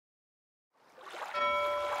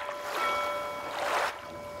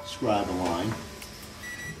scribe a line.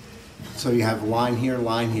 So you have a line here,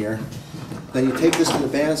 line here. Then you take this to the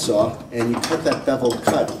bandsaw and you cut that bevel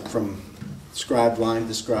cut from scribed line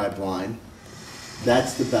to scribed line.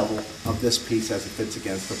 That's the bevel of this piece as it fits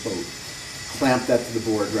against the boat. Clamp that to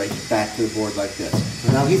the board, right back to the board like this.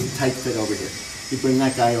 So now he's a tight fit over here. You bring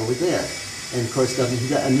that guy over there. And of course,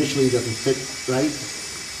 initially he doesn't fit right.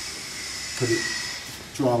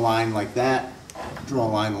 Draw a line like that, draw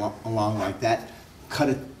a line along like that, cut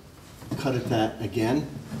it that again,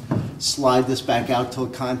 slide this back out till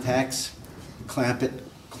it contacts, clamp it,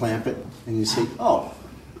 and you see, oh,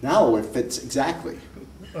 now it fits exactly.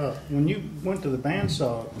 When you went to the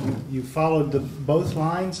bandsaw, you followed both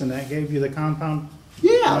lines, and that gave you the compound.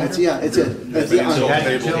 Yeah, it's a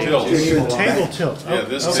table tilt. Yeah,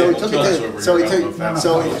 this table tilts over here.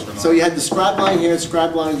 So you had the scribe line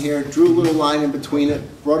here, drew a little line in between it,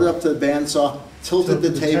 brought it up to the bandsaw, tilted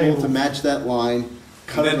the table to match that line.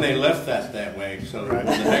 And then they left that way, so the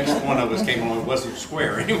next one of us came on, it wasn't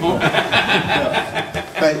square anymore.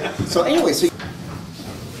 But, so anyway, so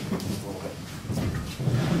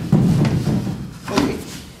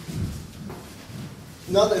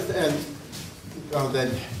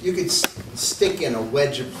then you could stick in a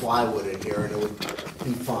wedge of plywood in here and it would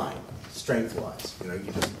be fine, strength-wise. You know,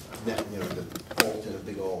 you just bolt in a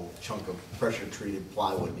big old chunk of pressure-treated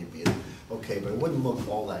plywood and you'd be okay, but it wouldn't look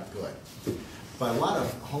all that good. But a lot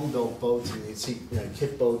of home-built boats, and you see,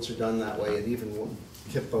 kit boats are done that way, and even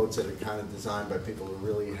kit boats that are kind of designed by people who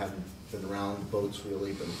really haven't been around boats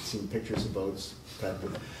really, but seen pictures of boats type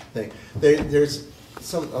of thing. There's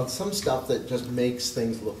some stuff that just makes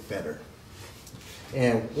things look better.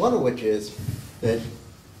 And one of which is that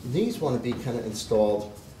these want to be kind of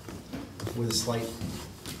installed with a slight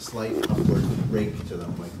upward rake to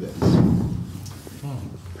them like this.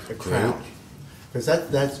 A crown.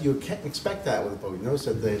 Because you can't expect that with a boat. You notice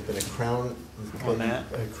that there's been a crown on that.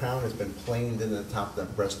 A crown has been planed in the top of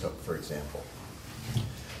that breast hook, for example.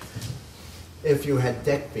 If you had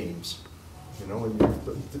deck beams, when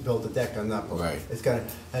you build a deck on that boat, right. It's got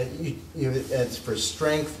it's for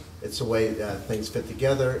strength. It's the way things fit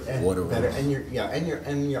together and better. And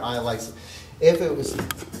your eye likes it. If it was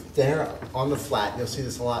there on the flat, you'll see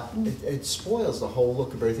this a lot. It spoils the whole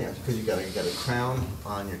look of everything else because you got a crown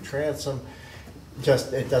on your transom.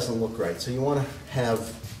 It doesn't look right. So you want to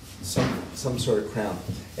have some sort of crown.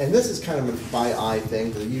 And this is kind of a by eye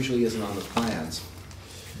thing that usually isn't on the plans.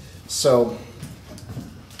 So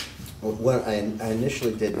what I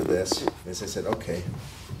initially did with this is I said, okay,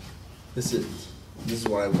 this is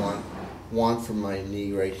what I want from my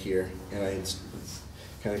knee right here, and I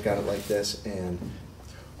kind of got it like this. And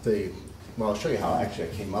I'll show you how actually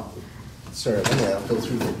I came up with. Sorry, anyway, I'll go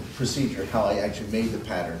through the procedure how I actually made the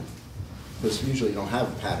pattern. Because usually you don't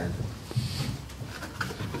have a pattern.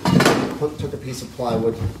 Took a piece of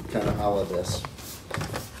plywood, kind of a la this,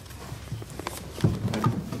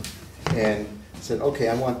 and said, okay,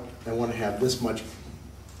 I want to have this much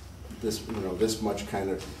kind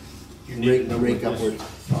of rake upward.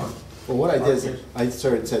 Well, what I did is I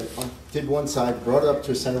did one side, brought it up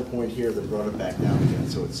to a center point here, then brought it back down again,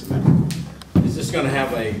 so it's symmetrical. Is this going to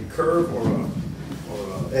have a curve or a?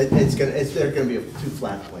 There are going to be two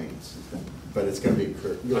flat planes, but it's going to be a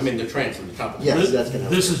curve. I mean the transom, the top of the yes, that's going to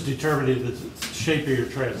This is determining the shape of your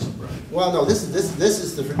transom, right? Well, no, this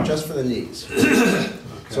is just for the knees. Okay.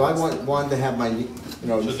 So I wanted to have my knee.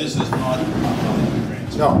 So this is not on the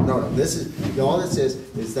transom. No. This is all this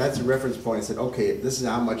is that's a reference point. I said, okay, this is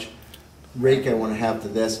how much rake I want to have to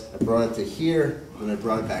this. I brought it to here, and I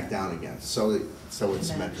brought it back down again, so it's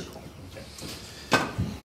symmetrical.